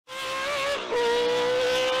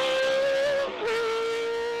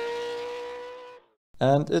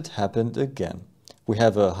And it happened again. We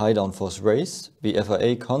have a high downforce race, the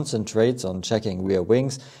FIA concentrates on checking rear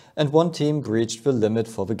wings, and one team reached the limit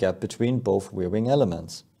for the gap between both rear wing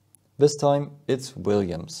elements. This time it's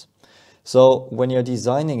Williams. So when you're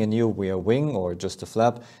designing a new rear wing or just a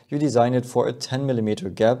flap, you design it for a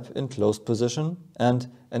 10mm gap in closed position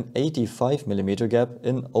and an 85mm gap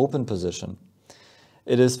in open position.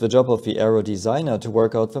 It is the job of the aero designer to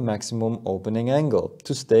work out the maximum opening angle,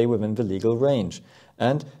 to stay within the legal range,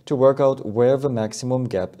 and to work out where the maximum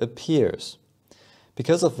gap appears.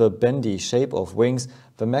 Because of the bendy shape of wings,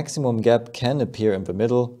 the maximum gap can appear in the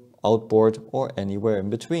middle, outboard, or anywhere in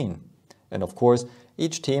between. And of course,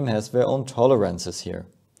 each team has their own tolerances here.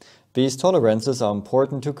 These tolerances are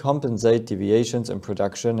important to compensate deviations in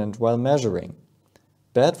production and while measuring.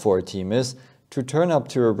 Bad for a team is to turn up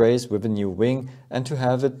to a race with a new wing and to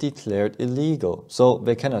have it declared illegal, so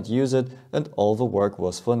they cannot use it and all the work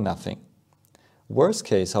was for nothing. Worst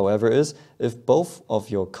case, however, is if both of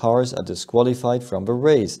your cars are disqualified from the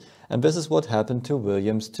race, and this is what happened to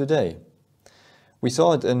Williams today. We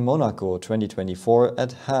saw it in Monaco 2024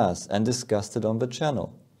 at Haas and discussed it on the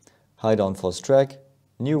channel. High downforce track,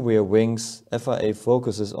 new rear wings, FIA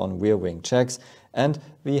focuses on rear wing checks, and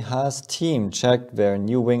the Haas team checked their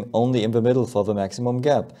new wing only in the middle for the maximum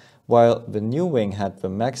gap, while the new wing had the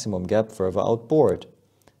maximum gap further outboard.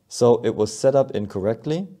 So it was set up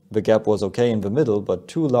incorrectly, the gap was okay in the middle but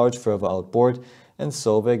too large further outboard, and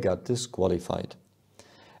so they got disqualified.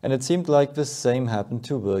 And it seemed like the same happened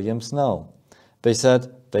to Williams now. They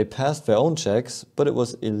said they passed their own checks, but it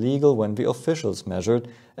was illegal when the officials measured,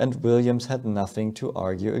 and Williams had nothing to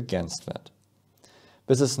argue against that.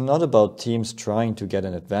 This is not about teams trying to get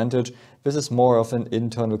an advantage, this is more of an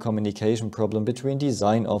internal communication problem between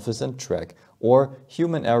design office and track, or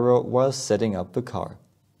human error while setting up the car.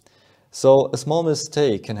 So a small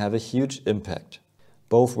mistake can have a huge impact.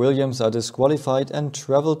 Both Williams are disqualified and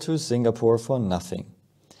travel to Singapore for nothing.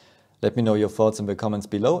 Let me know your thoughts in the comments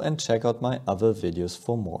below and check out my other videos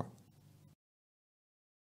for more.